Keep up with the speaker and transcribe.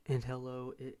And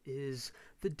hello, it is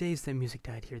the Days That Music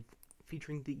Died here,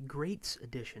 featuring the Greats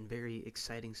edition. Very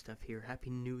exciting stuff here. Happy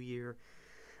New Year.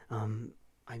 I'm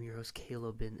your host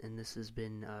Caleb, and this has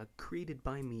been created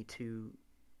by me to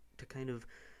kind of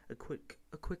a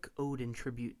quick ode and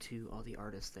tribute to all the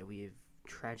artists that we have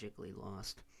tragically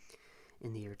lost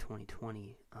in the year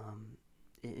 2020.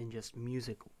 In just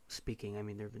music speaking, I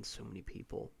mean, there have been so many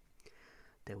people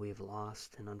that we have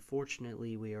lost, and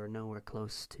unfortunately, we are nowhere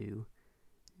close to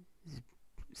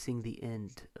seeing the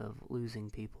end of losing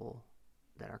people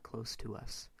that are close to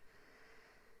us.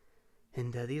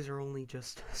 And these are only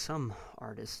just some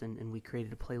artists, and we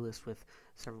created a playlist with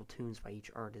several tunes by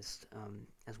each artist,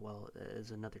 as well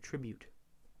as another tribute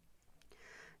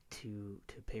to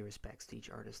pay respects to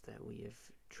each artist that we have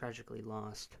tragically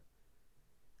lost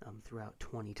throughout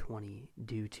 2020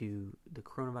 due to the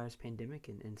coronavirus pandemic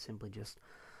and simply just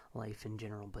life in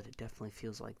general. But it definitely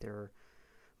feels like there are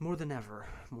more than ever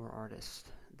more artists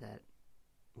that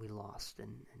we lost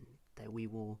and that we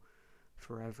will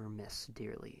forever miss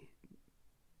dearly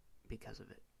because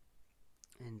of it.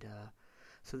 And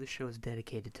so this show is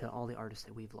dedicated to all the artists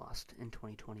that we've lost in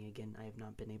 2020. Again, I have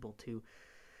not been able to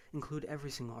include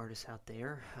every single artist out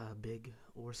there, big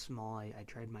or small. I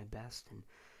tried my best, and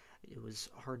it was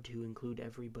hard to include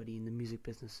everybody in the music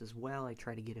business as well. I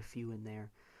tried to get a few in there,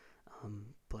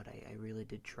 but I really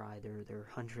did try. There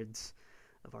are hundreds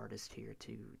of artists here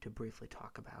to briefly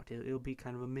talk about. It'll be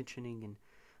kind of a mentioning and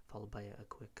followed by a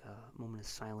quick moment of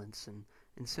silence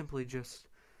and simply just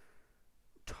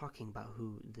talking about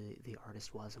who the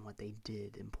artist was and what they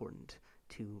did important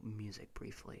to music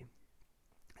briefly.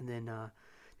 And then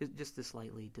just this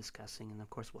lightly discussing, and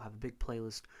of course we'll have a big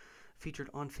playlist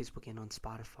featured on Facebook and on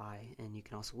Spotify, and you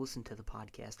can also listen to the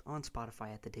podcast on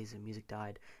Spotify at The Days That Music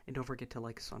Died, and don't forget to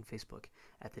like us on Facebook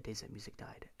at The Days That Music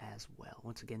Died as well.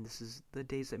 Once again, this is The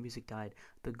Days That Music Died,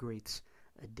 the Greats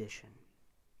edition.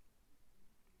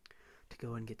 To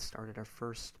go and get started, our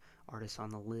first artist on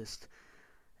the list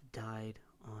died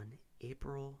on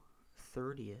April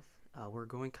 30th. We're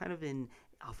going kind of in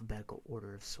alphabetical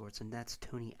order of sorts, and that's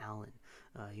Tony Allen.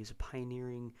 He was a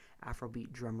pioneering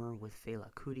Afrobeat drummer with Fela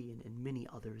Kuti and many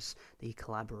others that he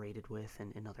collaborated with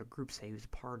and other groups that he was a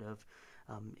part of.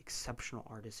 Exceptional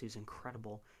artist who's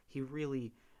incredible. He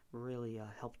really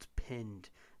helped pin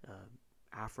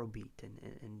Afrobeat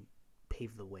and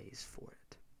pave the ways for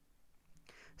it.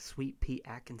 Sweet Pea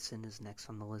Atkinson is next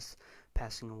on the list,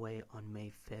 passing away on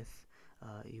May 5th.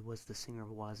 He was the singer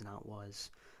of Was Not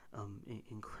Was.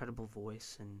 Incredible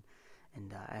voice,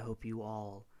 and I hope you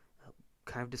all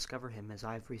kind of discover him as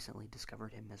I've recently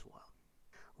discovered him as well.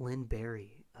 Lynn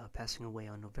Berry, passing away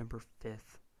on November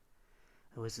 5th,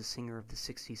 was the singer of the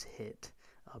 60s hit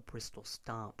Bristol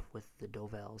Stomp with the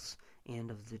Dovells and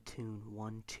of the tune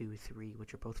 1, 2, 3,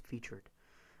 which are both featured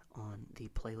on the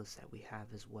playlist that we have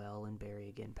as well. And Barry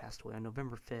again passed away on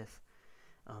November 5th.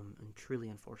 And truly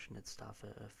unfortunate stuff.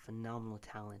 A phenomenal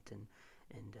talent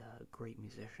and great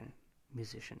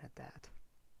musician at that.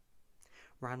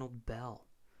 Ronald Bell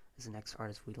is the next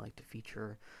artist we'd like to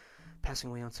feature, passing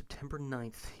away on September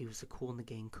 9th. He was the Kool and the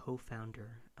Gang co-founder,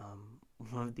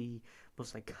 one of the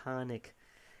most iconic,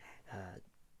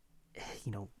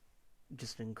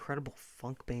 just incredible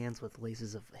funk bands with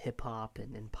laces of hip-hop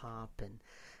and pop, and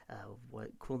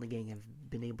what Kool and the Gang have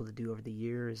been able to do over the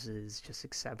years is just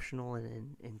exceptional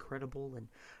and incredible, and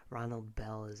Ronald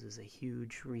Bell is a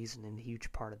huge reason and a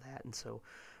huge part of that, and so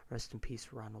rest in peace,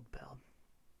 Ronald Bell.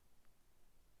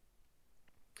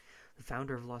 The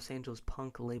founder of Los Angeles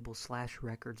punk label Slash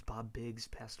Records, Bob Biggs,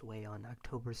 passed away on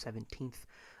October 17th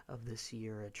of this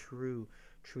year, a true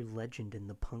legend in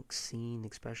the punk scene,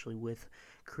 especially with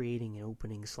creating and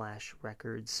opening Slash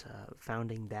Records.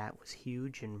 Founding that was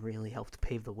huge and really helped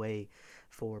pave the way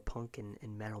for punk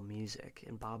and metal music.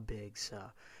 And Bob Biggs,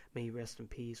 may he rest in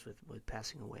peace with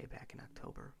passing away back in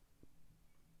October.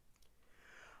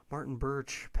 Martin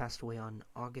Birch passed away on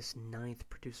August 9th,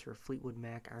 producer of Fleetwood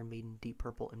Mac, Iron Maiden, Deep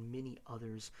Purple, and many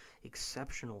others.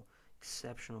 Exceptional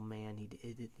man. He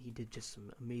did just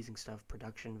some amazing stuff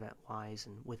production-wise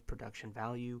and with production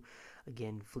value.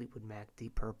 Again, Fleetwood Mac,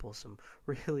 Deep Purple, some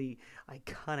really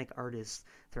iconic artists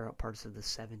throughout parts of the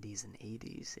 70s and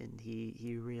 80s, and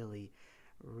he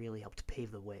really helped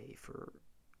pave the way for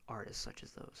artists such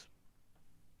as those.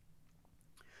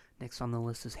 Next on the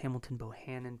list is Hamilton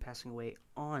Bohannon, passing away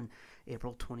on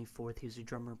April 24th. He was a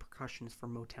drummer and percussionist for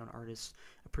Motown artists,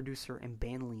 a producer and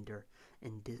band leader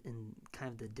in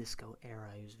kind of the disco era.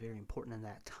 He was very important in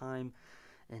that time,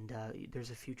 and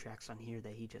there's a few tracks on here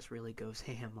that he just really goes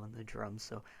ham on the drums,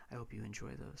 so I hope you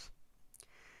enjoy those.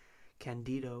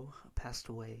 Candido passed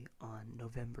away on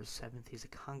November 7th. He's a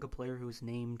conga player who was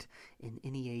named an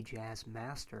NEA Jazz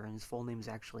Master, and his full name is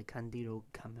actually Candido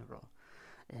Camero.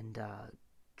 And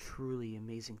truly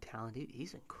amazing talent.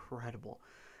 He's incredible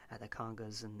at the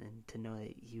congas, and to know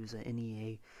that he was an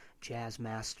NEA Jazz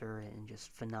Master and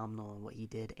just phenomenal in what he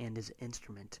did and his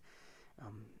instrument.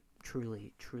 Um,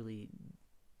 truly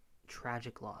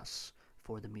tragic loss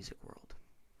for the music world.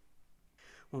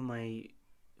 One of my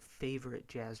favorite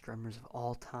jazz drummers of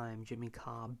all time, Jimmy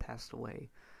Cobb, passed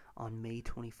away on May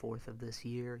 24th of this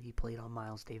year. He played on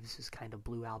Miles Davis's Kind of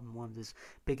Blue album, one of his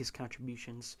biggest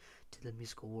contributions to the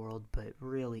musical world, but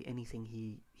really anything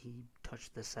he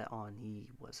touched the set on, he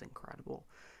was incredible.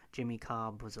 Jimmy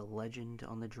Cobb was a legend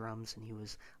on the drums, and he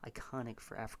was iconic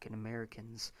for African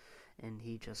Americans, and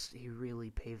he really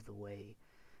paved the way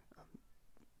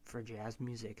for jazz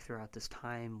music throughout this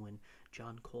time when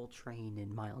John Coltrane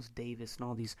and Miles Davis and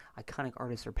all these iconic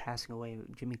artists are passing away.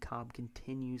 Jimmy Cobb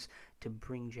continues to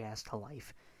bring jazz to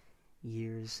life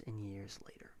years and years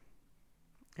later.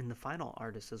 And the final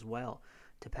artist as well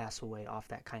to pass away off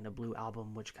that Kind of Blue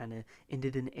album, which kind of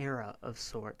ended an era of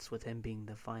sorts with him being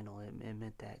the final. It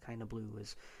meant that Kind of Blue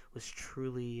was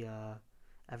truly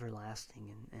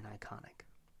everlasting and iconic.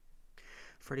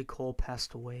 Freddie Cole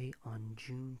passed away on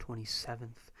June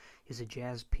 27th. He's a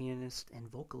jazz pianist and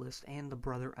vocalist and the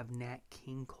brother of Nat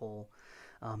King Cole,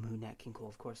 who Nat King Cole,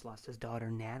 of course, lost his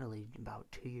daughter Natalie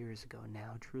about 2 years ago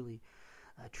now. Truly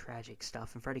tragic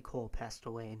stuff. And Freddie Cole passed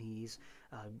away, and he's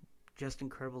just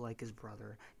incredible like his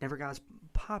brother. Never got as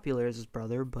popular as his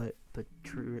brother, but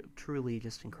truly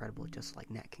just incredible, just like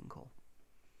Nat King Cole.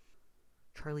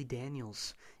 Charlie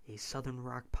Daniels, a southern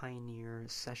rock pioneer,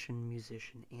 session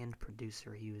musician, and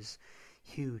producer. He was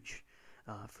huge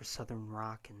for southern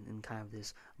rock and kind of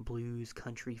this blues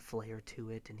country flair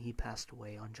to it, and he passed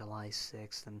away on July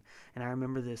 6th. And I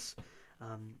remember this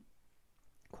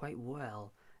quite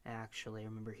well, actually. I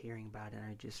remember hearing about it, and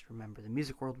I just remember the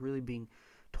music world really being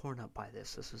torn up by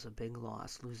this. This was a big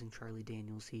loss, losing Charlie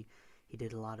Daniels. He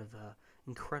did a lot of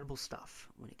incredible stuff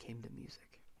when it came to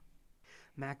music.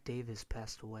 Mac Davis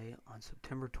passed away on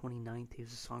September 29th. He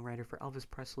was a songwriter for Elvis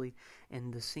Presley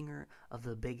and the singer of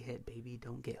the big hit Baby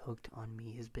Don't Get Hooked on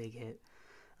Me, his big hit.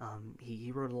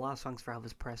 He wrote a lot of songs for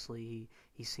Elvis Presley.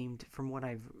 He seemed, from what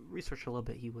I've researched a little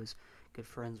bit, he was good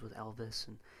friends with Elvis,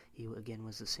 and he again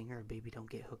was the singer of Baby Don't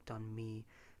Get Hooked on Me,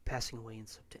 passing away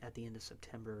at the end of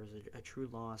September. It was a true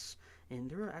loss, and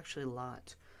there were actually a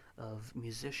lot of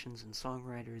musicians and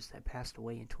songwriters that passed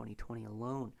away in 2020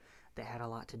 alone that had a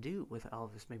lot to do with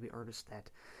Elvis. Maybe artists that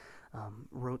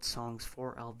wrote songs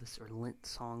for Elvis or lent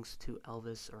songs to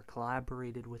Elvis or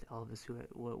collaborated with Elvis,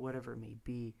 whatever it may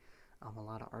be. A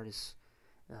lot of artists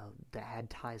that had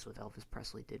ties with Elvis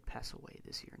Presley did pass away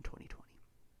this year in 2020.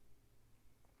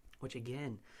 Which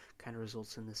again kind of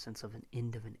results in the sense of an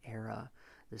end of an era,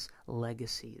 this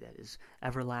legacy that is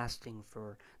everlasting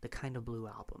for the Kind of Blue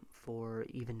album, for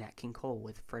even Nat King Cole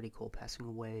with Freddie Cole passing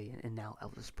away, and now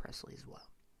Elvis Presley as well.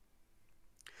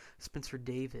 Spencer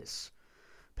Davis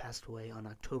passed away on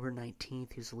October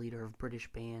 19th. He was the leader of a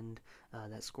British band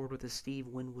that scored with Steve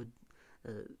Winwood,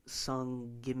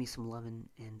 sung Give Me Some Lovin'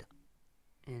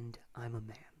 and I'm a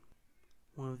Man.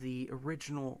 One of the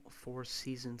original Four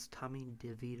Seasons, Tommy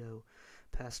DeVito,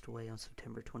 passed away on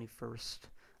September 21st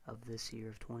of this year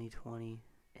of 2020,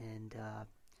 and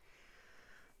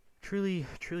truly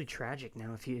tragic.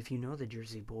 Now, if you know the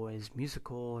Jersey Boys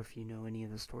musical, or if you know any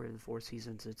of the story of the Four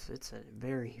Seasons, it's a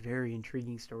very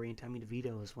intriguing story, and Tommy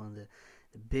DeVito is one of the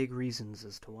big reasons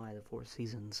as to why the Four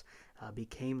Seasons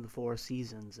became the Four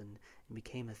Seasons and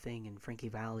became a thing, and Frankie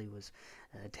Valli was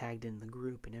tagged in the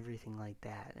group and everything like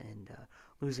that, and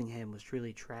losing him was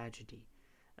truly a tragedy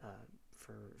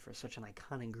for such an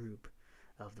iconic group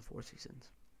of the Four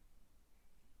Seasons.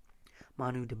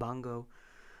 Manu Dibango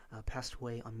passed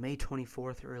away on May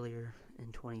 24th earlier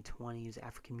in 2020. He's an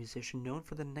African musician known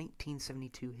for the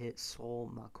 1972 hit Soul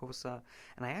Makossa,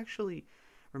 and I actually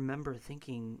remember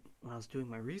thinking, when I was doing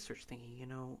my research, thinking, I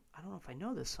don't know if I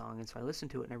know this song, and so I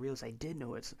listened to it, and I realized I did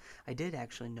know it. I did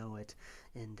actually know it,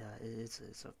 and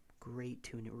it's a great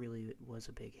tune. It really was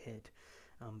a big hit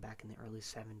back in the early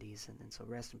 70s, and so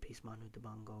rest in peace, Manu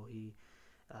Dibango. He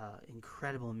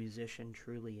incredible musician,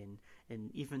 truly,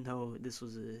 and even though this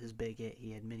was his big hit,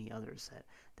 he had many others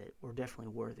that were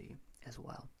definitely worthy as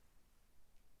well.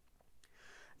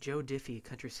 Joe Diffie, a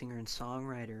country singer and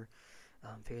songwriter,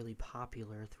 fairly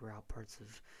popular throughout parts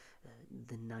of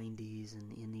the 90s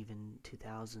and even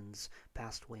 2000s,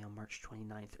 passed away on March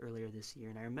 29th earlier this year.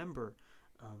 And I remember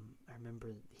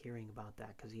hearing about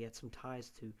that because he had some ties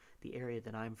to the area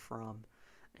that I'm from,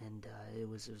 and it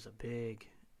was a big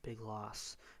big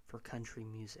loss for country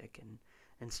music,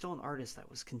 and still an artist that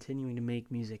was continuing to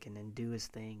make music and do his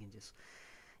thing and just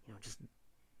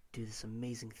do this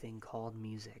amazing thing called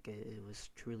music. It was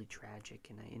truly tragic,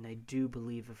 and I do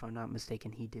believe, if I'm not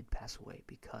mistaken, he did pass away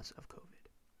because of COVID.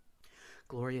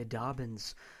 Gloria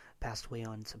Dobbins passed away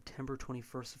on September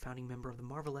 21st, a founding member of the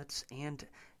Marvelettes, and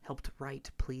helped write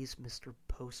Please Mr.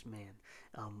 Postman,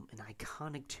 an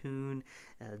iconic tune,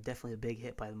 definitely a big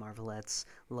hit by the Marvelettes.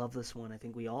 Love this one. I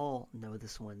think we all know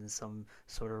this one in some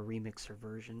sort of remix or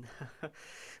version.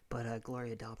 But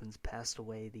Gloria Dobbins passed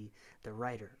away, the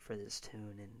writer for this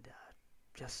tune, and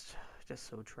just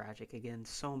so tragic. Again,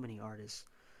 so many artists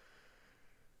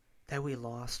that we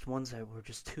lost, ones that were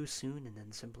just too soon, and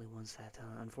then simply ones that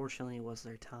unfortunately was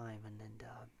their time, and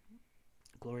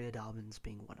Gloria Dobbins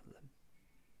being one of them.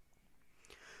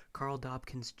 Carl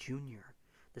Dobkins Jr.,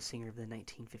 the singer of the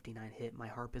 1959 hit My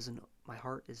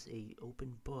Heart is a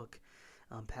Open Book,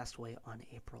 passed away on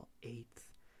April 8th.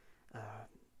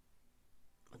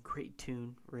 A great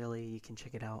tune, really. You can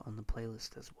check it out on the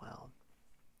playlist as well.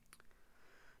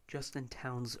 Justin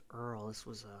Townes Earl.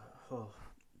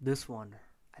 This one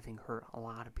I think hurt a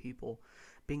lot of people.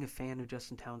 Being a fan of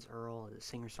Justin Townes Earl, a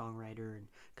singer-songwriter and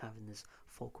kind of in this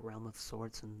folk realm of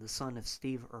sorts, and the son of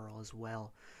Steve Earle as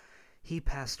well, he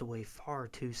passed away far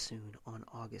too soon on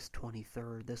August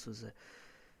 23rd. This was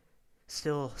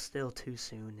still too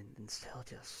soon, and still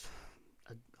just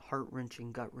a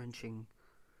heart-wrenching, gut-wrenching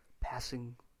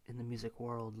passing in the music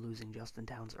world, losing Justin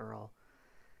Townes Earl.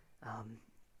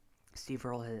 Steve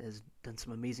Earle has done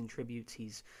some amazing tributes.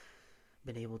 He's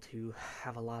been able to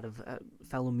have a lot of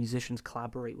fellow musicians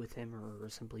collaborate with him or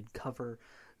simply cover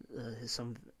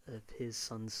some of his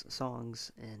son's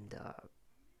songs, and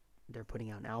they're putting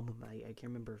out an album. I can't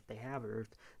remember if they have it or if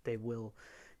they will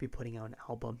be putting out an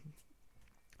album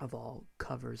of all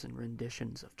covers and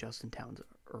renditions of Justin Townes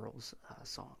Earle's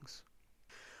songs.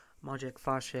 Majek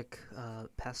Fashik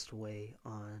passed away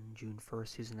on June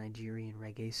 1st. He's a Nigerian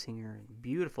reggae singer, and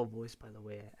beautiful voice, by the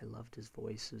way. I loved his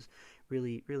voice. It was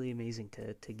really, really amazing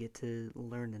to get to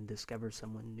learn and discover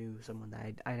someone new, someone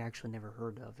that I'd actually never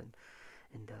heard of,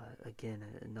 and again,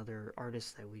 another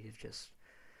artist that we have just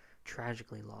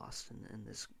tragically lost in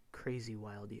this crazy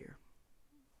wild year.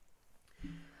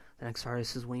 The next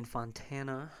artist is Wayne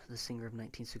Fontana, the singer of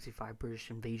 1965 British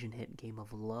invasion hit Game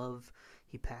of Love.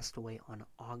 He passed away on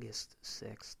August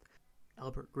 6th.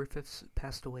 Albert Griffiths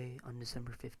passed away on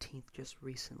December 15th, just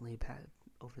recently,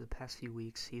 over the past few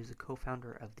weeks. He was a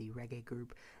co-founder of the reggae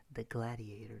group The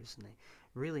Gladiators, and I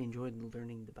really enjoyed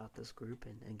learning about this group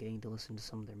and getting to listen to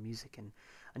some of their music. And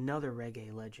another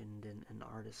reggae legend and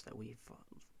artist that we've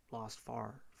lost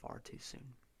far too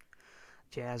soon.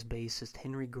 Jazz bassist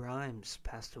Henry Grimes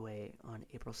passed away on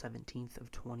April 17th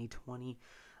of 2020.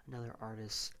 Another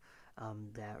artist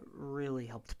that really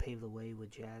helped pave the way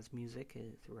with jazz music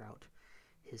throughout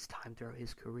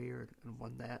his career, and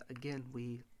one that, again,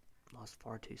 we lost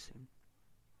far too soon.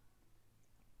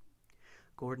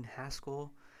 Gordon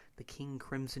Haskell, the King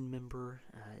Crimson member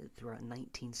throughout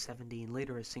 1970, and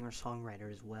later a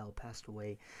singer-songwriter as well, passed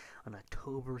away on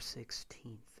October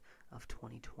 16th of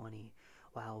 2020.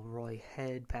 While Roy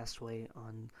Head passed away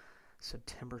on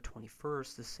September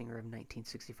 21st, the singer of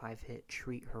 1965 hit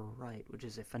Treat Her Right, which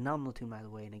is a phenomenal tune, by the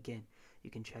way, and again, you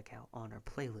can check out on our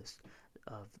playlist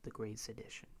of the Greats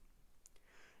Edition.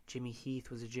 Jimmy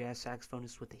Heath was a jazz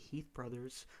saxophonist with the Heath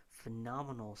Brothers,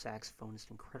 phenomenal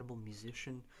saxophonist, incredible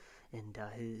musician, and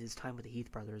his time with the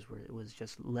Heath Brothers was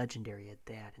just legendary at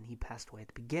that, and he passed away at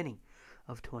the beginning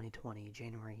of 2020,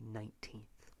 January 19th.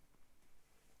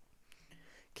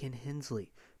 Ken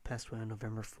Hensley passed away on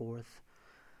November 4th.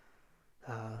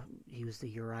 He was the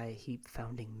Uriah Heep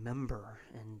founding member,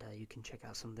 and you can check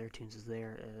out some of their tunes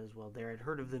there as well. I'd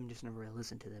heard of them, just never really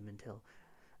listened to them until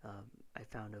I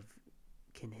found of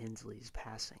Ken Hensley's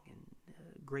passing.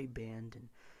 And great band,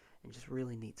 and just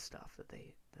really neat stuff that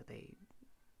they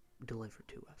delivered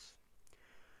to us.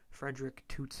 Frederick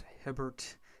Toots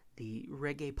Hibbert, the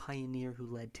reggae pioneer who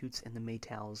led Toots and the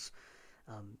Maytals,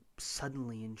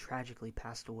 suddenly and tragically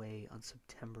passed away on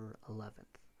September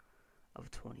 11th of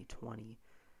 2020.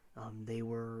 They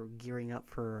were gearing up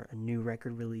for a new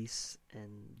record release,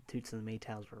 and Toots and the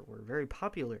Maytals were very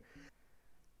popular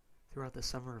throughout the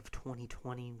summer of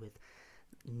 2020 with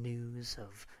news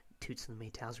of Toots and the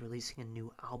Maytals releasing a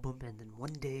new album, and then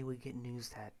one day we get news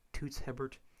that Toots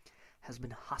Hibbert has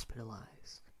been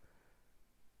hospitalized.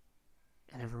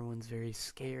 And everyone's very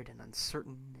scared and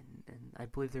uncertain, and I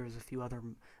believe there was a few other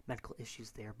medical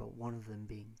issues there, but one of them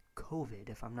being COVID,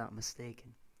 if I'm not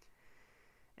mistaken.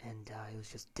 And it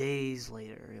was just days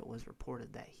later it was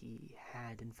reported that he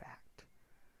had, in fact,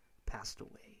 passed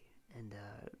away. And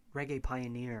reggae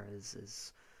pioneer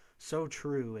is so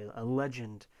true, a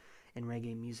legend in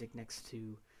reggae music next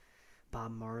to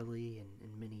Bob Marley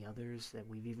and many others that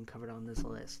we've even covered on this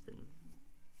list. And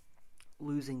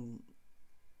losing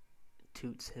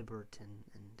Toots Hibbert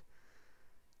and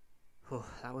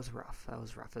that was rough. That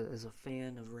was rough. As a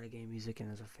fan of reggae music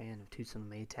and as a fan of Toots and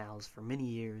the Maytals for many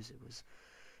years, it was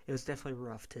definitely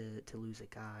rough to lose a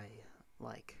guy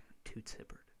like Toots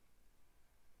Hibbert.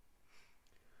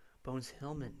 Bones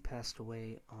Hillman passed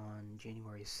away on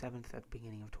January 7th at the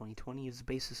beginning of 2020. He was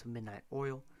the bassist of Midnight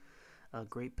Oil, a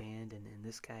great band, and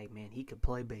this guy, man, he could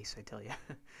play bass, I tell you.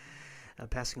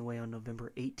 Passing away on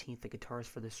November 18th, the guitarist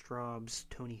for the Strawbs,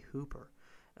 Tony Hooper,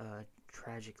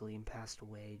 tragically passed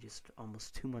away just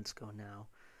almost 2 months ago now.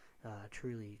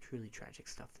 Truly tragic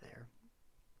stuff there.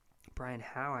 Brian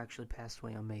Howe actually passed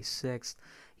away on May 6th.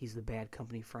 He's the Bad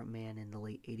Company frontman in the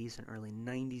late 80s and early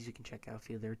 90s. You can check out a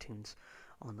few of their tunes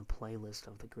on the playlist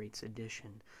of the Greats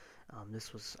Edition.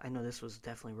 I know this was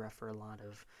definitely rough for a lot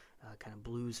of kind of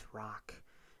blues rock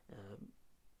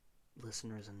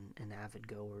listeners and avid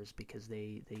goers, because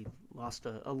they lost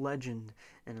a legend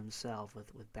in himself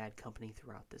with Bad Company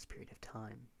throughout this period of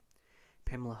time.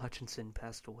 Pamela Hutchinson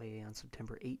passed away on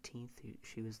September 18th.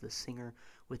 She was the singer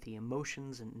with the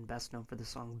Emotions and best known for the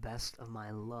song Best of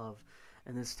My Love.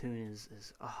 And this tune is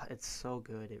it's so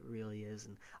good, it really is.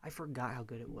 And I forgot how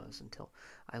good it was until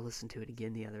I listened to it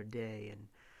again the other day, and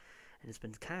it's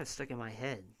been kind of stuck in my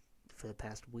head for the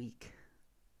past week.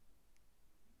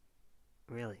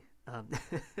 Really. And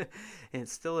it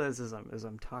still is as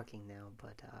I'm talking now,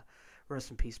 but rest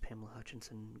in peace, Pamela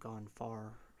Hutchinson, gone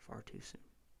far too soon.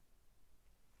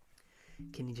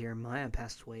 Kenny Jeremiah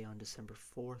passed away on December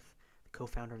 4th, the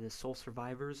co-founder of the Soul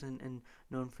Survivors and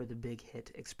known for the big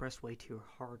hit Expressway to Your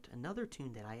Heart, another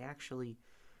tune that I actually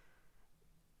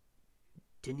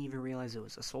didn't even realize it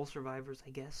was a Soul Survivors,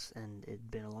 I guess, and it'd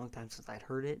been a long time since I'd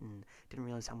heard it and didn't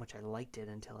realize how much I liked it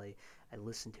until I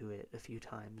listened to it a few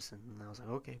times, and I was like,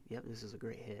 okay, yep, this is a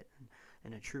great hit,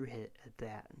 and a true hit at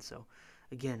that. And so,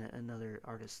 again, another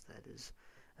artist that is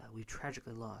we've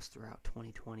tragically lost throughout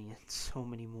 2020, and so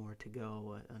many more to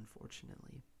go,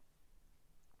 unfortunately.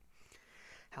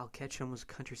 Hal Ketchum was a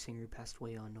country singer who passed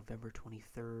away on November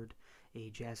 23rd.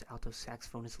 A jazz alto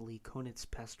saxophonist, Lee Konitz,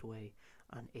 passed away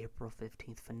on April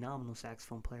 15th. Phenomenal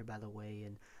saxophone player, by the way,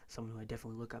 and someone who I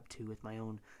definitely look up to with my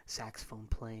own saxophone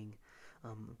playing.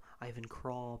 Ivan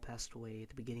Krall passed away at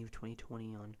the beginning of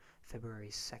 2020 on February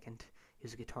 2nd. He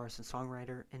was a guitarist and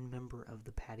songwriter and member of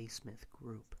the Patti Smith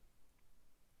Group.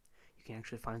 You can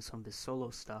actually find some of his solo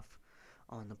stuff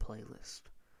on the playlist.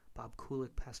 Bob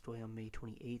Kulick passed away on May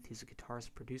 28th. He's a guitarist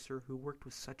and producer who worked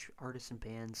with such artists and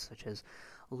bands such as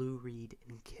Lou Reed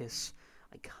and Kiss.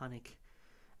 Iconic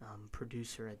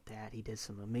producer at that. He did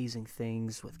some amazing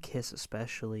things with Kiss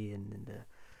especially, and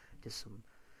just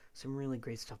some really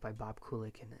great stuff by Bob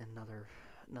Kulick and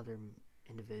another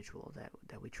individual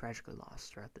that we tragically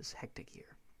lost throughout this hectic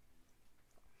year.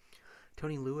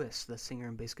 Tony Lewis, the singer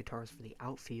and bass guitarist for the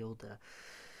Outfield,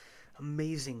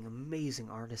 amazing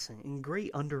artist and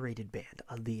great underrated band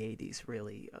of the 80s,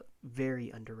 really. Very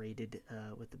underrated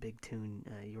with the big tune,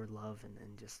 Your Love,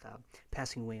 and just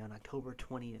passing away on October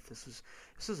 20th. This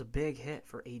is a big hit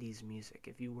for 80s music.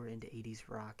 If you were into 80s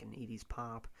rock and 80s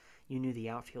pop, you knew the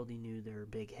Outfield, you knew their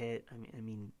big hit. I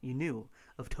mean, you knew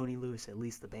of Tony Lewis, at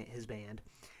least his band.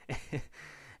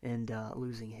 And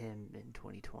losing him in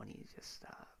 2020 is just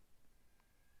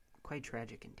quite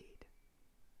tragic indeed.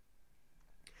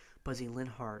 Buzzy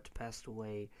Linhart passed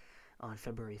away on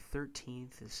February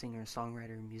 13th, a singer,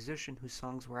 songwriter, and musician whose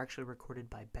songs were actually recorded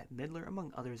by Bette Midler,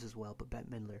 among others as well, but Bette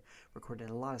Midler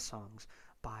recorded a lot of songs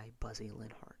by Buzzy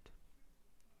Linhart.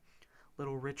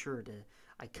 Little Richard,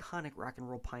 an iconic rock and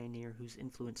roll pioneer whose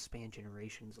influence spanned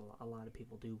generations. A lot of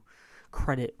people do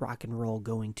credit rock and roll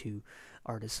going to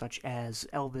artists such as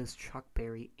Elvis, Chuck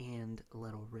Berry, and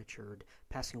Little Richard.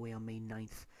 Passing away on May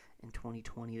 9th in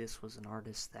 2020. This was an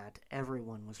artist that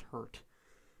everyone was hurt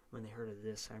when they heard of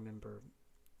this. I remember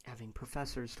having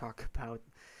professors talk about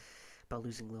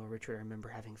losing Little Richard. I remember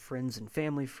having friends and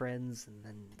family friends, and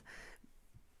then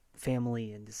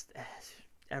family, and just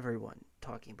everyone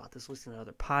talking about this, listening to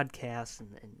other podcasts and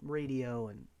radio,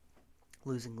 and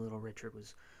losing Little Richard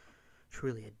was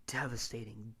truly a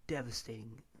devastating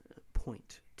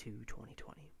point to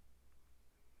 2020.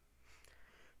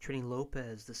 Trini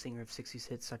Lopez, the singer of 60s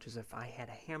hits such as If I Had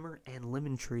a Hammer and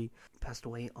Lemon Tree, passed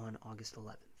away on August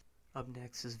 11th. Up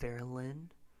next is Vera Lynn,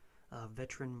 a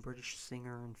veteran British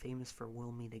singer and famous for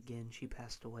We'll Meet Again. She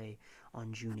passed away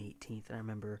on June 18th, and I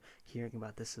remember hearing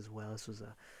about this as well. This was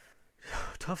a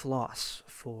tough loss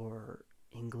for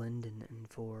England, and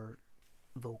for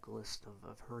vocalist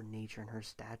of her nature and her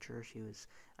stature. She was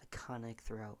iconic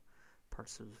throughout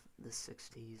parts of the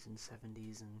 60s and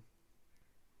 70s and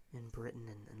in Britain,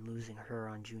 and losing her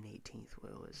on June 18th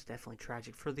was definitely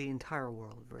tragic for the entire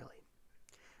world, really.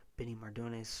 Benny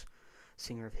Mardones,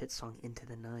 singer of hit song Into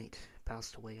the Night,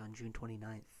 passed away on June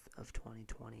 29th of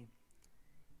 2020.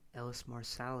 Ellis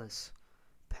Marsalis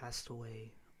passed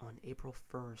away on April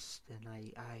 1st, and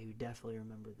I definitely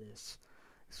remember this.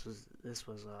 This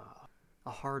was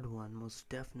a hard one, most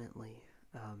definitely,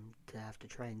 to have to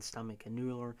try and stomach. A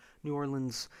New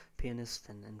Orleans pianist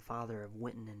and father of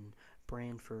Wynton and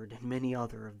Branford and many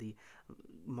other of the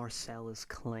Marsalis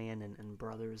clan and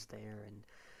brothers there, and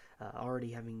already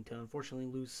having to unfortunately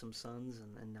lose some sons,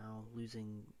 and now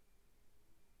losing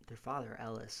their father,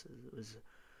 Ellis. It was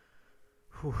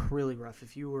really rough.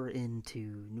 If you were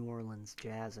into New Orleans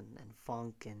jazz and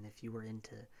funk, and if you were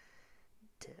into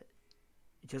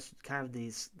just kind of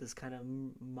this kind of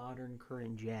modern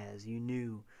current jazz, you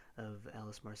knew of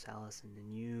Ellis Marsalis, and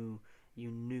you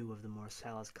knew of the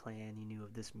Marsalis clan, you knew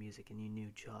of this music, and you knew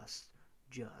just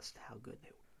how good they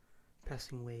were.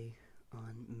 Passing away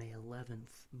on May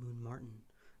 11th, Moon Martin,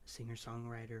 a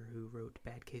singer-songwriter who wrote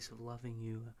Bad Case of Loving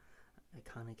You,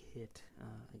 iconic hit,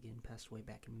 again passed away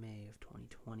back in May of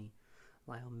 2020.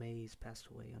 Lyle Mays passed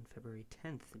away on February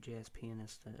 10th, a jazz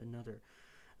pianist, another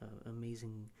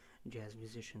amazing jazz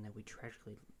musician that we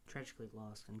tragically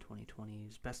lost in 2020.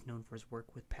 He's best known for his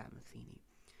work with Pat Metheny,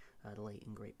 the late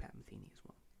and great Pat Metheny as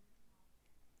well.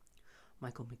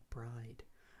 Michael McBride,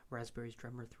 Raspberries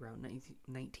drummer throughout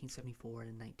 1974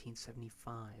 and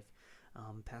 1975,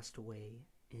 passed away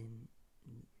in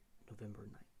November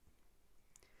 9th.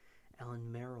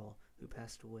 Alan Merrill, who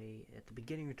passed away at the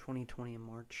beginning of 2020 on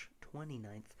March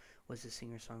 29th, was a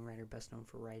singer-songwriter best known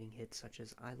for writing hits such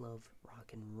as I Love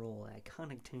Rock and Roll, an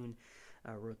iconic tune,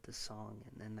 wrote this song,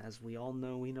 and as we all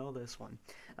know, we know this one.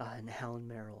 And Alan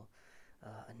Merrill,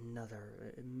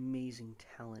 another amazing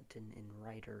talent and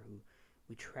writer who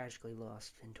we tragically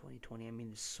lost in 2020. I mean,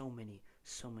 there's so many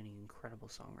incredible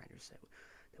songwriters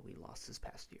that we lost this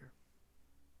past year.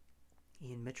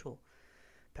 Ian Mitchell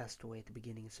passed away at the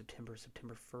beginning of September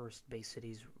 1st, Bay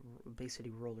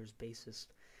City Rollers bassist.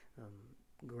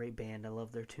 Great band. I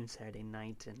love their tune Saturday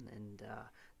Night, and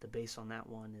the bass on that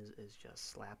one is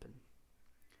just slapping.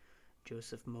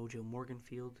 Joseph Mojo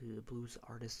Morganfield, who the blues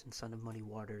artist and son of Muddy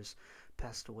Waters,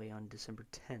 passed away on December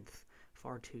 10th,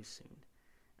 far too soon,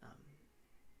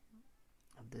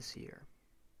 of this year.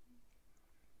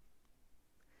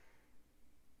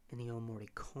 Ennio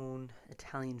Morricone,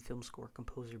 Italian film score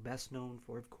composer, best known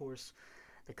for, of course,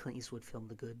 the Clint Eastwood film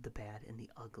The Good, the Bad, and the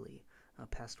Ugly,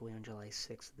 passed away on July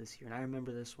 6th of this year. And I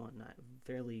remember this one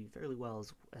fairly well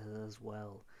as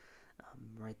well.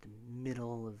 Right in the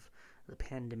middle of the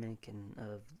pandemic and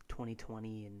of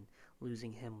 2020, and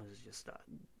losing him was just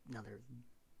another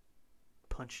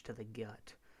punch to the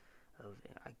gut of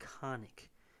iconic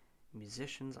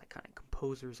musicians, iconic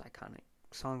composers, iconic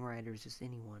songwriters, just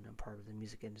anyone a part of the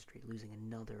music industry. Losing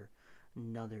another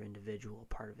individual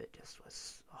part of it just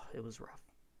was, it was rough.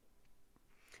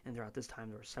 And throughout this time,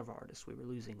 there were several artists we were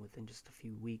losing within just a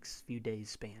few weeks, few days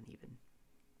span even.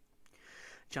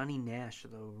 Johnny Nash,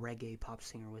 the reggae pop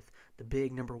singer with the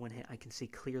big #1 hit, I Can See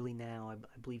Clearly Now,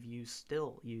 I believe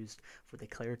still used for the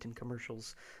Claritin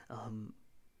commercials.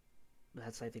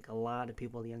 That's, I think, a lot of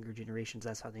people, the younger generations,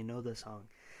 that's how they know the song.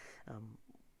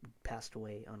 Passed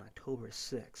away on October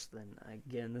 6th. And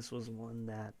again, this was one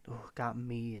that got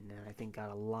me, and I think got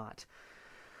a lot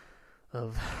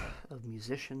of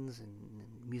musicians and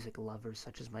music lovers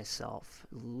such as myself.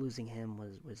 Losing him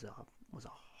was a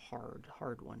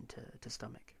hard one to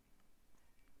stomach.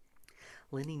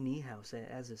 Lenny Niehaus,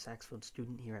 as a saxophone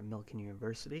student here at Milken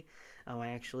University, I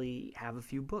actually have a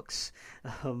few books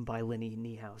by Lenny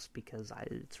Niehaus because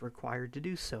it's required to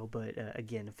do so. But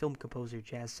again, a film composer,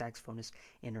 jazz saxophonist,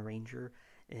 and arranger,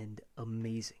 and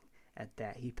amazing at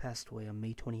that. He passed away on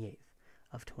May 28th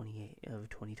of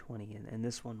 2020, and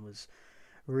this one was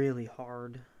really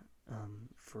hard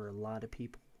for a lot of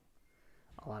people,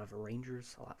 a lot of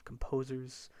arrangers, a lot of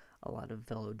composers, a lot of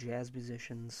fellow jazz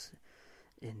musicians,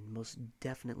 and most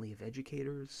definitely of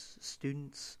educators,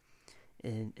 students,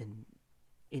 and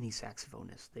any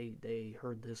saxophonist. They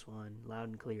heard this one loud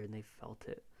and clear, and they felt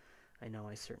it. I know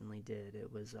I certainly did.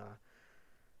 It was a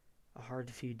hard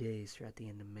few days throughout the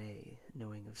end of May,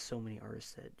 knowing of so many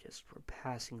artists that just were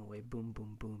passing away, boom,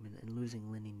 boom, boom, and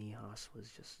losing Lenny Niehaus was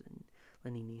just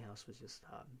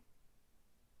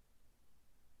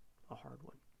a hard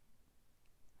one.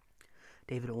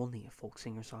 David Olney, a folk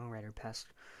singer-songwriter, passed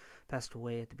passed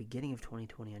away at the beginning of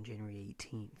 2020 on January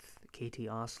 18th. KT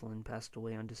Oslin passed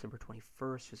away on December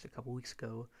 21st, just a couple weeks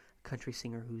ago. A country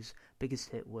singer whose biggest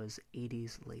hit was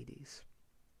 80s Ladies.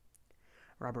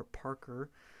 Robert Parker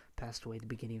passed away at the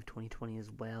beginning of 2020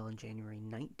 as well on January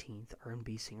 19th,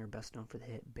 R&B singer best known for the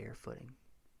hit Barefooting.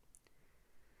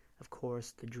 Of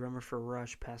course, the drummer for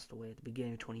Rush passed away at the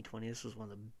beginning of 2020. This was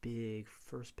one of the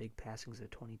first big passings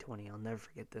of 2020. I'll never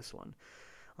forget this one.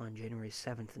 On January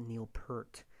 7th, Neil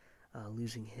Peart.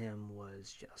 Losing him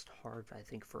was just hard, I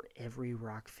think, for every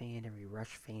rock fan, every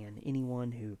Rush fan,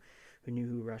 anyone who knew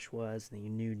who Rush was, and you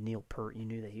knew Neil Peart, you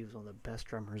knew that he was one of the best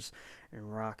drummers in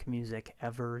rock music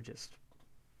ever. Just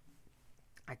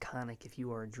iconic. If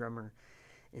you are a drummer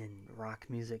in rock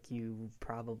music, you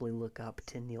probably look up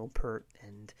to Neil Peart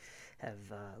and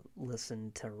have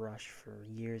listened to Rush for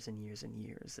years and years and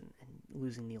years. And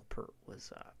losing Neil Peart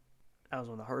was that was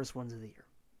one of the hardest ones of the year.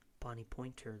 Bonnie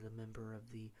Pointer, the member of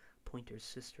the Pointer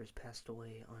Sisters, passed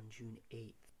away on June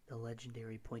 8th. The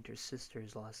legendary Pointer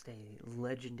Sisters lost a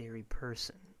legendary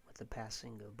person with the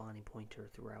passing of Bonnie Pointer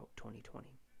throughout 2020.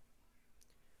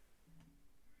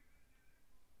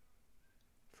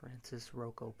 Francis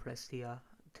Rocco Prestia,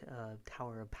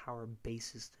 Tower of Power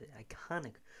bassist,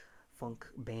 iconic funk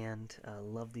band.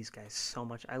 Love these guys so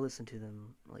much. I listen to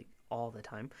them like all the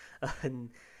time. And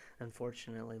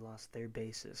unfortunately lost their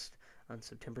bassist on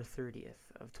September 30th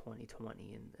of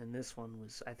 2020. And this one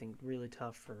was, I think, really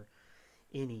tough for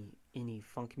any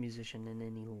funk musician and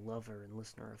any lover and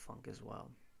listener of funk as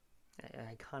well. An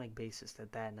iconic bassist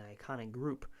at that, and an iconic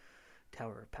group,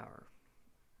 Tower of Power.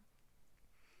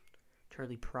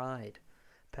 Charlie Pride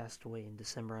passed away in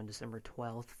December on December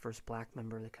 12th, first black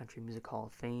member of the Country Music Hall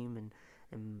of Fame,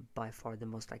 and by far the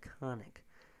most iconic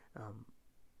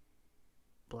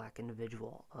black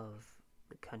individual of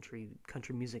the country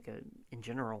music in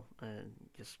general.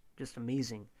 Just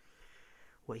amazing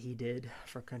what he did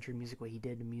for country music, what he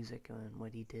did to music, and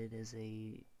what he did as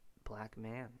a black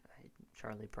man.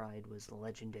 Charlie Pride was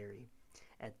legendary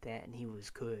at that, and he was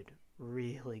good,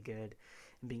 really good.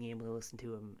 And being able to listen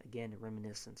to him again and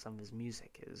reminisce on some of his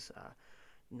music is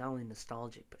not only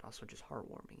nostalgic but also just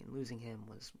heartwarming. And losing him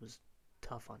was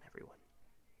tough on everyone.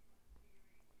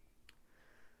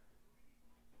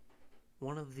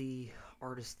 One of the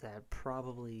artists that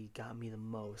probably got me the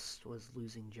most was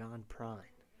losing John Prine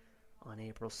on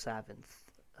April 7th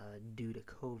due to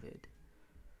COVID.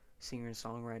 Singer and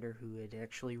songwriter who had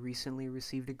actually recently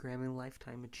received a Grammy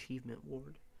Lifetime Achievement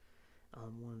Award.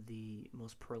 One of the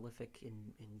most prolific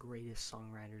and greatest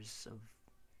songwriters of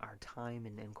our time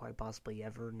and quite possibly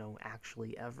ever. No,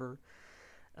 actually ever.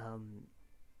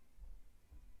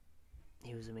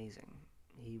 He was amazing.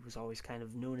 He was always kind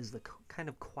of known as the kind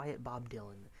of quiet Bob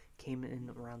Dylan. Came in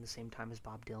around the same time as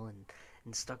Bob Dylan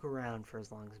and stuck around for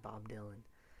as long as Bob Dylan.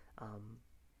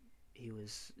 He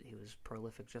was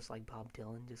prolific just like Bob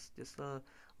Dylan, just a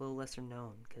little lesser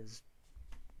known because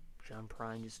John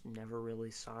Prine just never really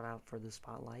sought out for the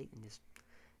spotlight and just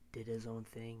did his own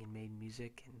thing and made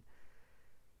music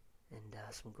and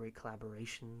some great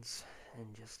collaborations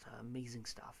and just amazing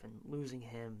stuff. And losing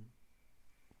him,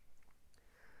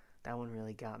 that one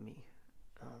really got me,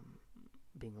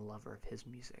 being a lover of his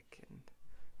music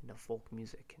and of folk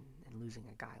music, and losing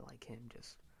a guy like him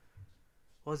just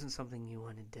wasn't something you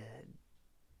wanted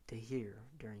to hear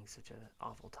during such an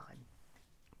awful time.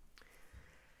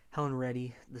 Helen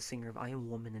Reddy, the singer of I Am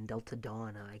Woman and Delta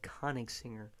Dawn, an iconic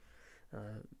singer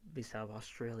based out of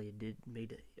Australia,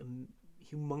 made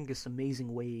humongous,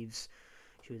 amazing waves.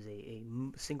 She was a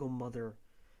single mother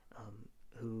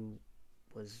who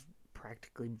was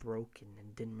practically broke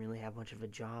and didn't really have much of a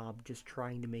job, just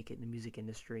trying to make it in the music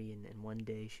industry, and one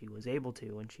day she was able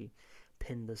to, and she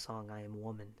penned the song I Am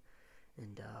Woman,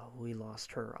 and we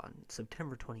lost her on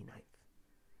September 29th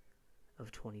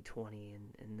of 2020,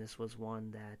 and this was one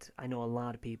that I know a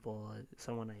lot of people,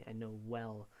 someone I know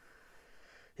well,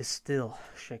 is still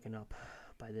shaken up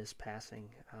by this passing.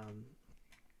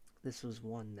 This was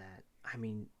one that, I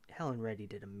mean, Helen Reddy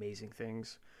did amazing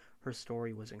things. Her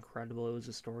story was incredible. It was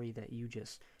a story that you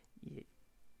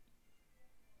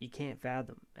can't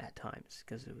fathom at times,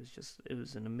 because it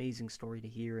was an amazing story to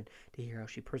hear, and to hear how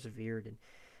she persevered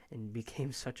and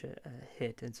became such a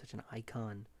hit and such an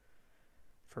icon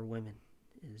for women.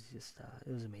 It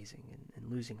was amazing.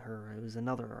 And losing her, it was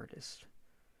another artist.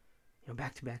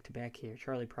 Back to back here.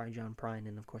 Charlie Pride, John Prine,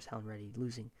 and of course Helen Reddy.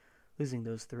 Losing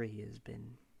those three has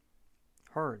been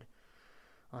hard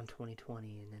on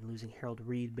 2020, and then losing Harold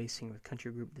Reed, bass singer with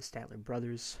country group the Statler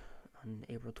Brothers, on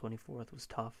April 24th was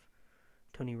tough.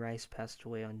 Tony Rice passed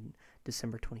away on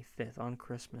December 25th, on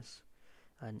Christmas.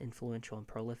 An influential and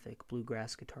prolific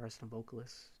bluegrass guitarist and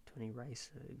vocalist. Tony Rice,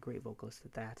 a great vocalist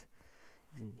at that,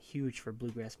 and huge for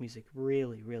bluegrass music.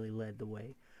 Really, really led the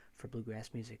way for bluegrass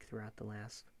music throughout the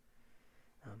last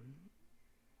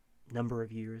number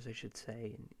of years, I should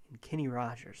say. And Kenny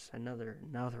Rogers, another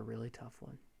really tough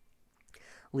one.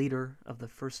 Leader of the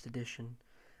first edition,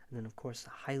 and then of course a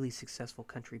highly successful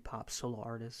country pop solo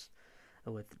artist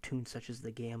with tunes such as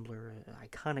The Gambler, an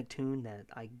iconic tune that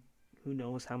who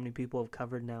knows how many people have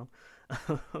covered now.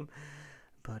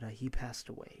 But he passed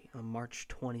away on March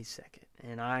 22nd,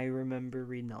 and I remember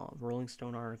reading a Rolling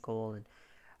Stone article, and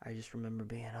I just remember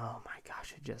being, oh my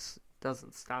gosh, it just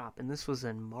doesn't stop. And this was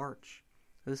in March.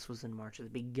 At the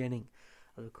beginning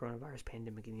of the coronavirus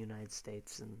pandemic in the United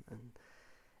States,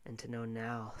 and to know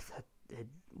now that it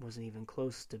wasn't even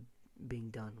close to being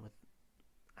done with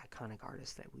iconic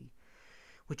artists that we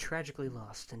tragically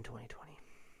lost in 2020.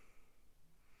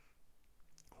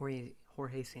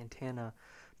 Jorge Santana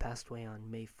passed away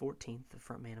on May 14th, the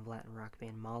frontman of Latin rock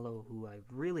band Malo, who I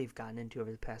really have gotten into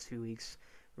over the past few weeks.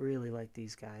 Really like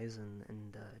these guys,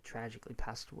 and tragically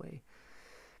passed away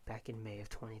back in May of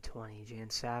 2020. Jan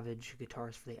Savage,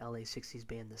 guitarist for the LA 60s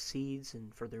band The Seeds,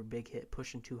 and for their big hit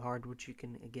Pushing Too Hard, which you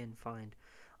can again find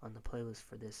on the playlist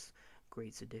for this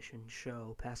Greats Edition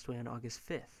show, passed away on August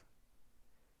 5th.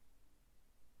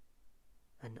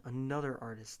 And another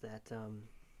artist that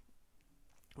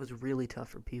was really tough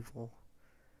for people.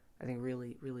 I think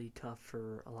really, really tough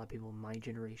for a lot of people in my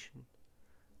generation.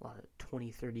 A lot of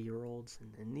 20, 30-year-olds,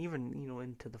 and even,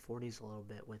 into the 40s a little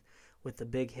bit with the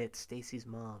big hit, Stacy's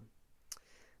Mom.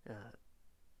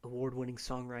 Award-winning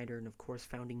songwriter and, of course,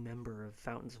 founding member of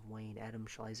Fountains of Wayne, Adam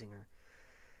Schlesinger,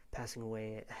 passing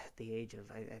away at the age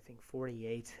of, I think,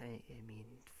 48. I mean,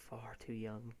 far too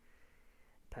young.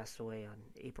 Passed away on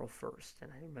April 1st,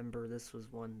 and I remember this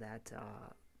was one that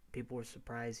people were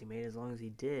surprised he made as long as he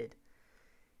did.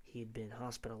 He had been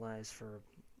hospitalized for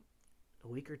a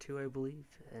week or two, I believe,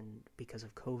 and because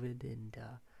of COVID, and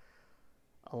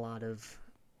a lot of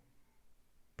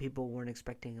people weren't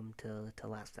expecting him to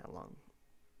last that long.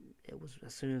 It was,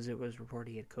 as soon as it was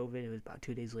reported he had COVID, it was about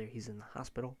 2 days later he's in the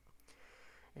hospital,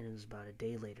 and it was about a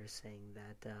day later saying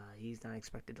that he's not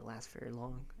expected to last very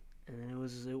long. And then it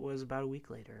was about a week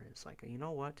later. It's like, you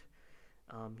know what?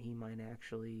 He might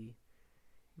actually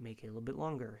make it a little bit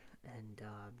longer, and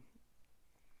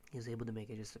he was able to make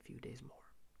it just a few days more.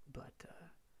 But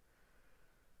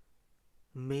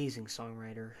amazing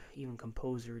songwriter, even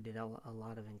composer, did a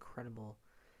lot of incredible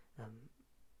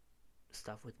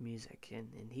stuff with music,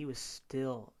 and he was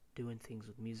still doing things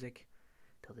with music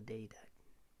till the day he died.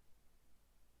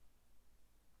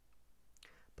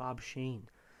 Bob Shane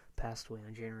passed away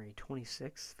on January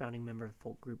 26th, founding member of the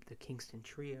folk group The Kingston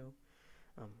Trio.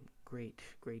 Great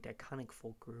iconic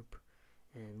folk group,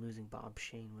 and losing Bob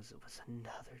Shane was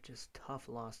another just tough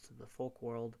loss to the folk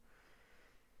world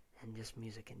and just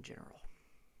music in general.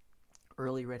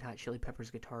 Early Red Hot Chili Peppers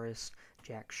guitarist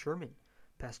Jack Sherman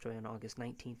passed away on August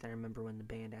 19th. I remember when the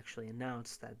band actually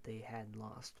announced that they had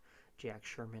lost Jack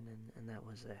Sherman, and that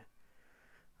was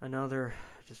another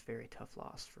just very tough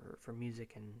loss for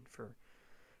music, and for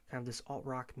kind of this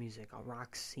alt-rock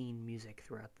scene music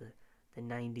throughout the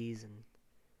 90s and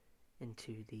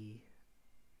into the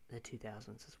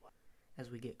 2000s as well. As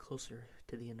we get closer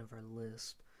to the end of our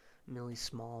list, Millie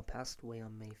Small passed away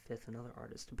on May 5th. Another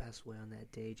artist who passed away on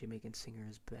that day, Jamaican singer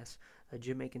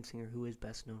who is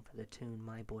best known for the tune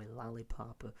My Boy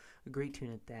Lollipop, a great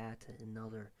tune at that.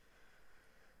 Another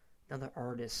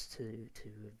artist to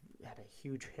had a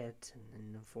huge hit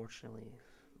and unfortunately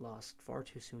lost far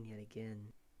too soon yet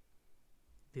again.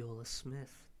 Viola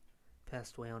Smith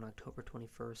passed away on October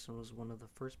 21st and was one of the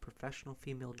first professional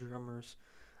female drummers.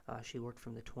 She worked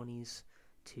from the 20s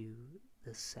to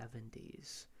the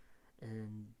 70s.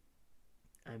 And,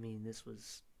 I mean, this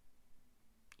was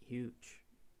huge,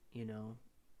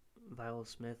 Viola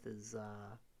Smith is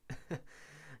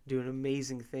doing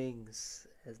amazing things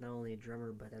as not only a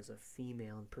drummer, but as a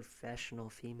professional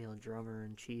female drummer.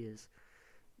 And she is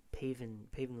paving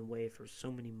the way for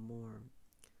so many more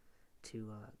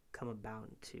to come about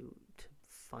and to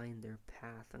find their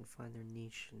path and find their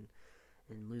niche,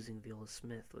 and losing Viola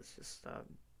Smith was just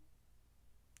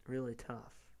really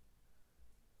tough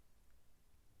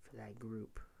for that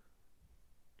group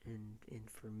and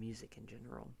for music in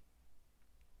general.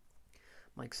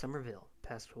 Mike Somerville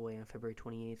passed away on February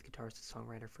 28th, guitarist and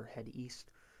songwriter for Head East.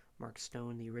 Mark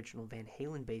Stone, the original Van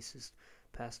Halen bassist,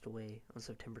 passed away on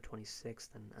September 26th,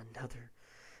 and another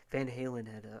Van Halen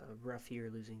had a rough year,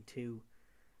 losing two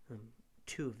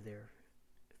of their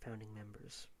founding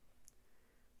members.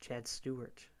 Chad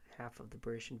Stewart half of the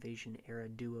British Invasion era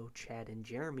duo Chad and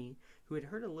Jeremy, who I'd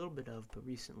heard a little bit of, but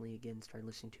recently again started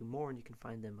listening to more, and you can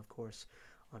find them, of course,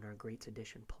 on our Greats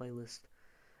Edition playlist.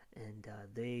 And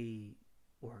they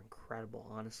were incredible,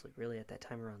 honestly, really, at that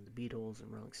time around the Beatles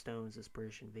and Rolling Stones, this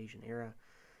British Invasion era.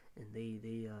 And they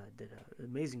did an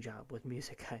amazing job with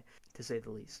music, to say the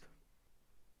least.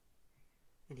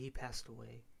 And he passed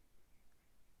away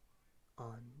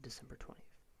on December 20th.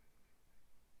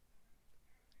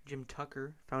 Jim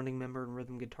Tucker, founding member and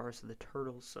rhythm guitarist of the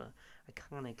Turtles,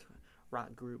 iconic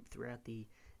rock group throughout the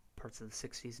parts of the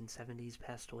 60s and 70s,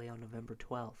 passed away on November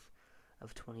 12th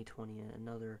of 2020.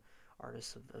 Another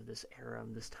artist of this era,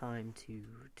 this time,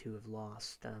 to have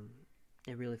lost.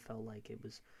 It really felt like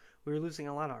we were losing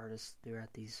a lot of artists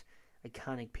throughout these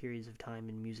iconic periods of time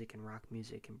in music and rock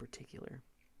music in particular.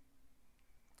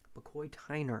 McCoy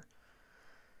Tyner,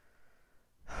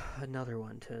 another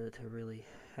one to really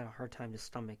had a hard time to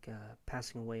stomach,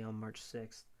 passing away on March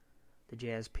 6th. The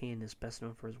jazz pianist, best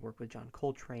known for his work with John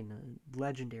Coltrane, a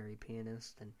legendary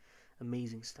pianist, and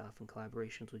amazing stuff in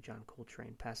collaborations with John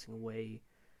Coltrane, passing away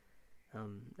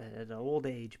at an old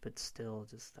age, but still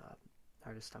just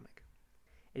hard to stomach.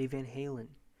 Eddie Van Halen,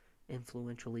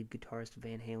 influential lead guitarist of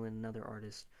Van Halen, another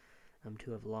artist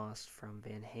to have lost from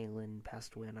Van Halen,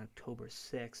 passed away on October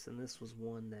 6th, and this was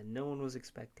one that no one was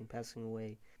expecting, passing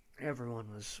away. Everyone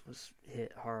was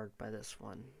hit hard by this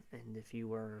one, and if you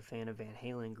were a fan of Van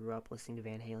Halen, grew up listening to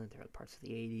Van Halen throughout parts of the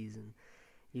 80s, and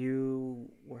you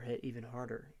were hit even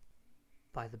harder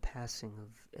by the passing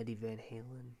of Eddie Van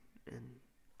Halen in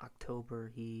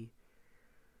October. He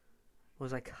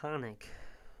was iconic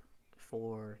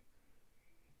for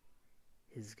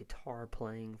his guitar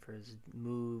playing, for his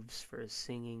moves, for his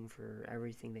singing, for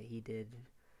everything that he did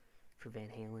for Van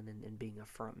Halen and being a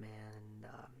front man. And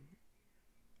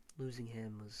losing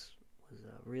him was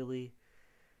a really,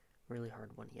 really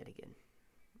hard one yet again.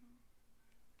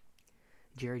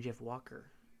 Jerry Jeff Walker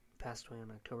passed away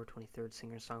on October 23rd,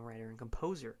 singer, songwriter, and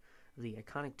composer of the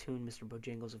iconic tune Mr.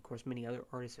 Bojangles. Of course, many other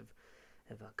artists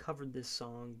have covered this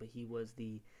song, but he was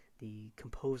the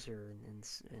composer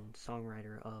and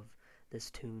songwriter of this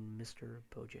tune, Mr.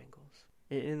 Bojangles.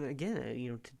 And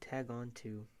again, to tag on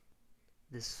to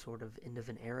this sort of end of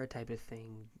an era type of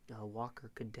thing, Walker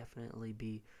could definitely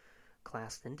be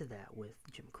classed into that with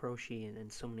Jim Croce and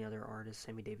so many other artists.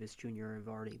 Sammy Davis Jr. have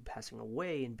already passing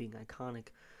away and being iconic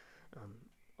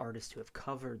artists who have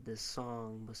covered this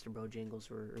song. Mr. Bojangles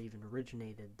or even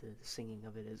originated the singing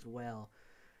of it as well.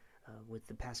 With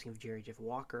the passing of Jerry Jeff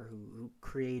Walker, who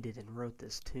created and wrote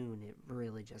this tune, it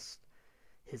really just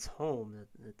his home.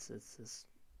 It's this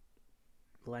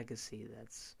legacy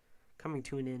that's coming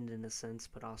to an end in a sense,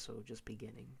 but also just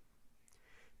beginning.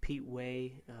 Pete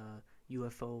Way,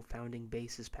 UFO founding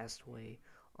bassist, passed away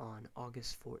on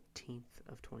August 14th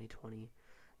of 2020.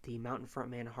 The mountain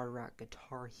frontman, hard rock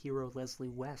guitar hero Leslie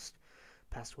West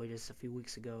passed away just a few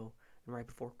weeks ago, and right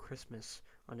before Christmas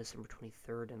on December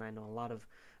 23rd. And I know a lot of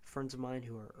friends of mine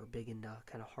who are big into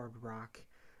kind of hard rock.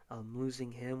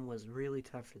 Losing him was really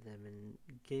tough for them, and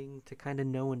getting to kind of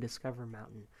know and discover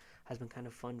Mountain has been kind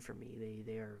of fun for me.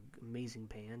 They are an amazing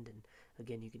band, and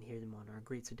again, you can hear them on our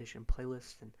Greats Edition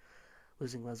playlist, and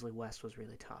losing Leslie West was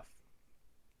really tough.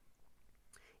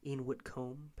 Ian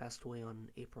Whitcomb passed away on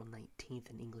April 19th,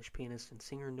 an English pianist and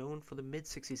singer known for the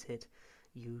mid-60s hit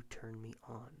You Turn Me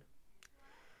On.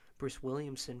 Bruce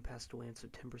Williamson passed away on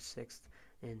September 6th,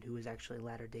 and who is actually a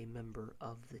latter-day member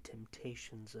of The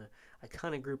Temptations, a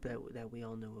iconic group that we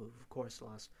all know of course,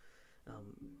 lost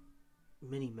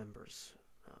many members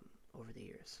over the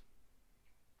years.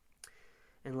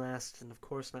 And last, and of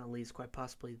course not least, quite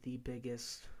possibly the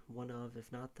biggest, one of,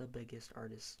 if not the biggest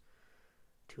artist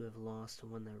to have lost,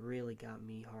 and one that really got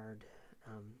me hard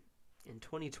in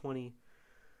 2020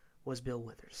 was Bill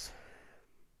Withers.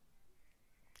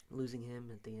 Losing him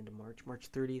at the end of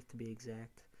March 30th to be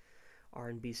exact.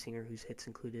 R&B singer whose hits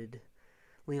included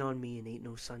Lean On Me and Ain't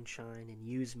No Sunshine and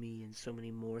Use Me and so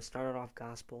many more. Started off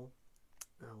gospel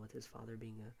with his father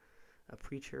being a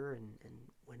preacher, and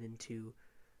went into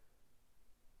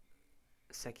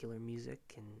secular music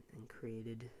and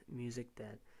created music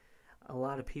that a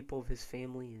lot of people of his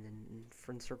family and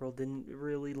friend circle didn't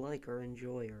really like or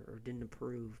enjoy or didn't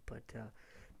approve. But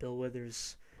Bill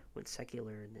Withers went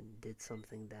secular and did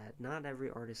something that not every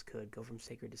artist could, go from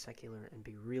sacred to secular and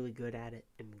be really good at it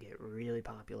and get really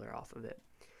popular off of it.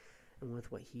 And with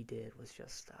what he did was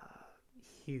just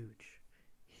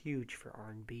huge for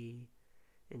R&B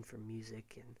and for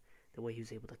music, and the way he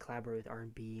was able to collaborate with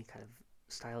R&B, kind of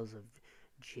styles of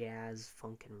jazz,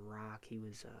 funk, and rock. He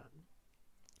was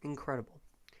incredible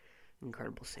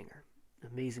singer.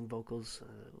 amazing vocals,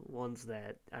 ones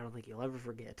that I don't think you'll ever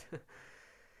forget.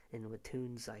 And with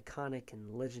tunes, iconic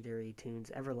and legendary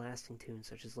tunes, everlasting tunes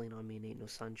such as Lean On Me and Ain't No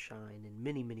Sunshine, and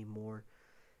many, many more.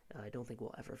 I don't think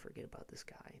we'll ever forget about this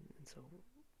guy. And so,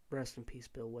 rest in peace,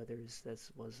 Bill Withers.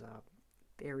 This was a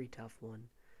very tough one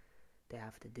to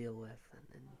have to deal with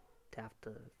and to have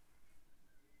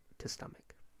to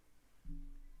stomach.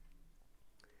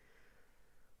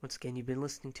 Once again, you've been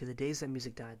listening to The Days That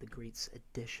Music Died, the Greats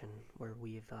edition, where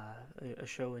we've a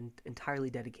show entirely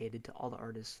dedicated to all the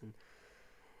artists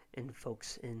and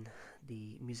folks in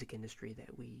the music industry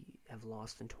that we have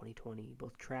lost in 2020,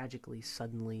 both tragically,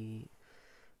 suddenly,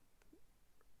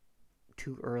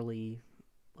 too early,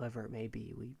 whatever it may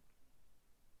be.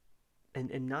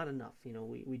 And not enough,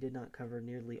 we did not cover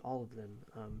nearly all of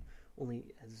them,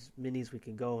 only as many as we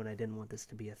could go, and I didn't want this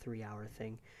to be a 3-hour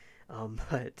thing,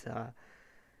 but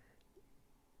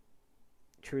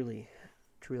truly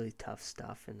tough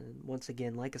stuff. And once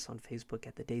again, like us on Facebook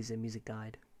at The Days That Music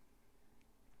Died,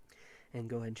 and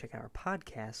go ahead and check out our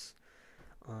podcasts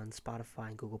on Spotify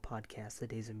and Google Podcasts, The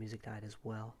Days That Music Died as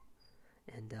well.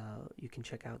 And you can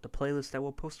check out the playlist that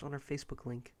we'll post on our Facebook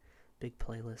link, big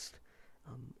playlist,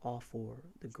 all for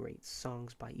the great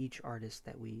songs by each artist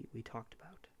that we talked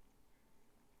about.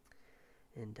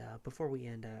 And before we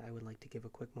end, I would like to give a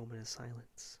quick moment of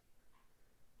silence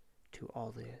to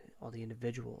all the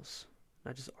individuals,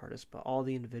 not just artists, but all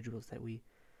the individuals that we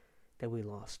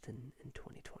lost in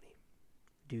 2020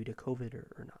 due to COVID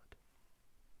or not.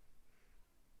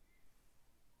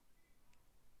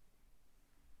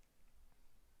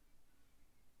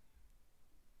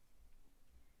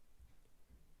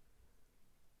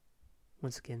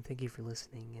 Once again, thank you for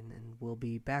listening, and we'll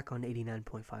be back on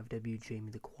 89.5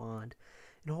 WJME The Quad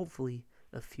in hopefully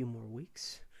a few more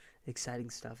weeks. Exciting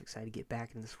stuff, excited to get back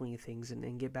into the swing of things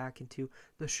and get back into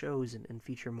the shows and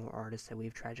feature more artists that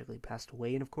we've tragically passed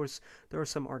away. And of course, there are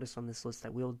some artists on this list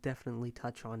that we'll definitely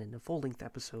touch on in a full-length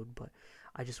episode, but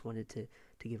I just wanted to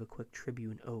give a quick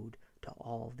tribute and ode to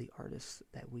all of the artists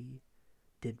that we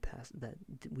did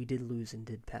lose and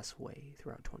did pass away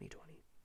throughout 2020.